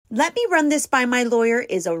Let me run this by my lawyer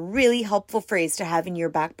is a really helpful phrase to have in your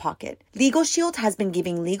back pocket. Legal Shield has been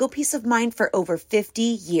giving legal peace of mind for over 50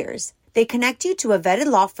 years. They connect you to a vetted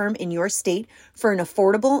law firm in your state for an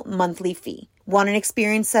affordable monthly fee. Want an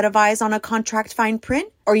experienced set of eyes on a contract fine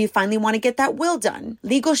print? Or you finally want to get that will done?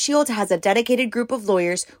 Legal Shield has a dedicated group of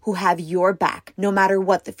lawyers who have your back, no matter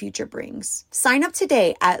what the future brings. Sign up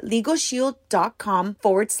today at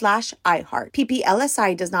LegalShield.com/iHeart.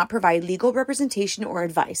 PPLSI does not provide legal representation or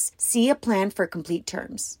advice. See a plan for complete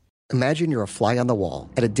terms. Imagine you're a fly on the wall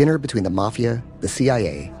at a dinner between the mafia, the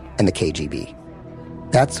CIA, and the KGB.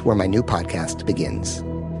 That's where my new podcast begins.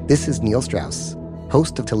 This is Neil Strauss,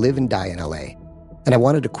 host of To Live and Die in LA, and I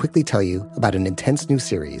wanted to quickly tell you about an intense new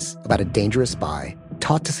series about a dangerous spy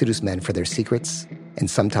taught to seduce men for their secrets and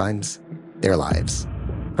sometimes their lives.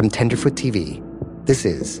 From Tenderfoot TV, this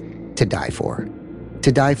is To Die For.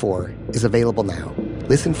 To Die For is available now.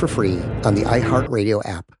 Listen for free on the iHeartRadio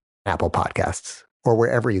app, Apple Podcasts, or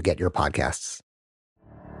wherever you get your podcasts.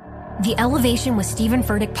 The Elevation with Stephen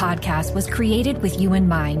Furtick podcast was created with you in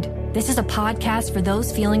mind. This is a podcast for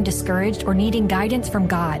those feeling discouraged or needing guidance from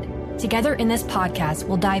God. Together in this podcast,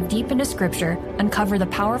 we'll dive deep into Scripture, uncover the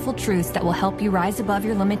powerful truths that will help you rise above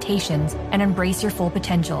your limitations and embrace your full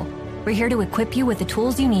potential. We're here to equip you with the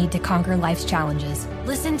tools you need to conquer life's challenges.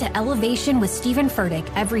 Listen to Elevation with Stephen Furtick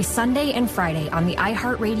every Sunday and Friday on the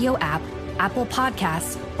iHeartRadio app, Apple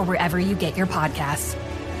Podcasts, or wherever you get your podcasts.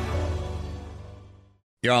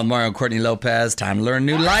 You're on Mario and Courtney Lopez. Time to learn a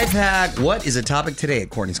new life hack. What is the topic today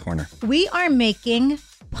at Courtney's Corner? We are making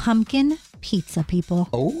pumpkin pizza, people.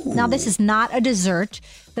 Oh. Now, this is not a dessert.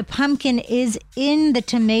 The pumpkin is in the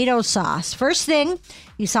tomato sauce. First thing,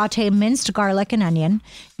 you saute minced garlic and onion.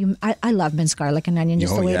 I love minced garlic and onion,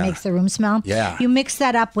 just the way it makes the room smell. Yeah. You mix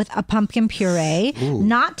that up with a pumpkin puree,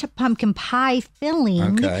 not to pumpkin pie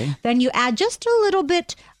filling. Okay. Then you add just a little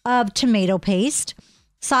bit of tomato paste.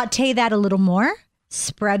 Saute that a little more.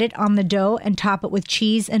 Spread it on the dough and top it with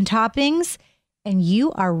cheese and toppings, and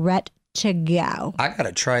you are ready to go. I got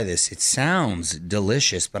to try this. It sounds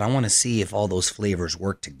delicious, but I want to see if all those flavors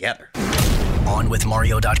work together. On with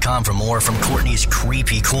Mario.com for more from Courtney's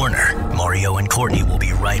Creepy Corner. Mario and Courtney will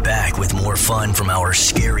be right back with more fun from our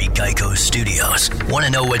scary Geico studios. Want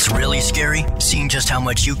to know what's really scary? Seeing just how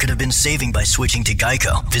much you could have been saving by switching to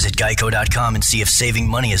Geico. Visit Geico.com and see if saving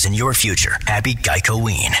money is in your future. Happy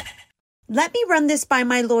Geico-ween. Let me run this by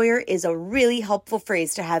my lawyer is a really helpful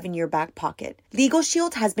phrase to have in your back pocket. Legal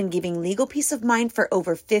Shield has been giving legal peace of mind for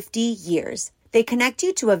over 50 years. They connect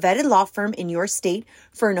you to a vetted law firm in your state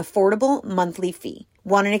for an affordable monthly fee.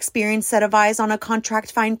 Want an experienced set of eyes on a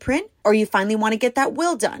contract fine print? Or you finally want to get that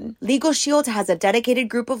will done? Legal Shield has a dedicated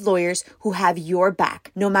group of lawyers who have your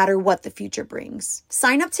back, no matter what the future brings.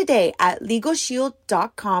 Sign up today at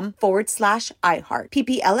LegalShield.com/iHeart.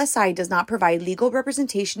 PPLSI does not provide legal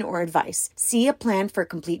representation or advice. See a plan for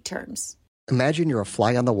complete terms. Imagine you're a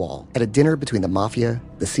fly on the wall at a dinner between the mafia,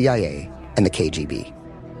 the CIA, and the KGB.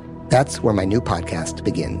 That's where my new podcast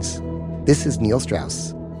begins. This is Neil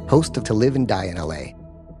Strauss, host of To Live and Die in LA,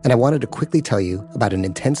 and I wanted to quickly tell you about an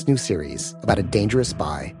intense new series about a dangerous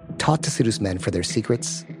spy taught to seduce men for their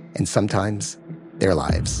secrets and sometimes their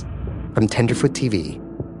lives. From Tenderfoot TV,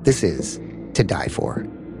 this is To Die For.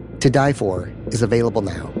 To Die For is available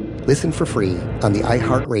now. Listen for free on the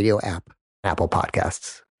iHeartRadio app, Apple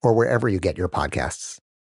Podcasts, or wherever you get your podcasts.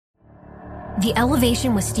 The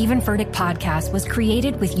Elevation with Stephen Furtick podcast was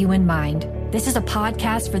created with you in mind. This is a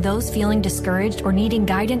podcast for those feeling discouraged or needing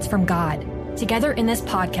guidance from God. Together in this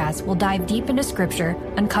podcast, we'll dive deep into Scripture,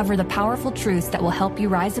 uncover the powerful truths that will help you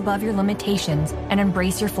rise above your limitations and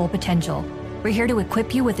embrace your full potential. We're here to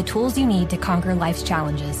equip you with the tools you need to conquer life's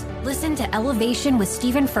challenges. Listen to Elevation with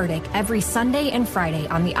Stephen Furtick every Sunday and Friday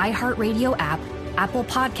on the iHeartRadio app, Apple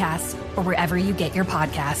Podcasts, or wherever you get your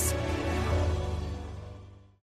podcasts.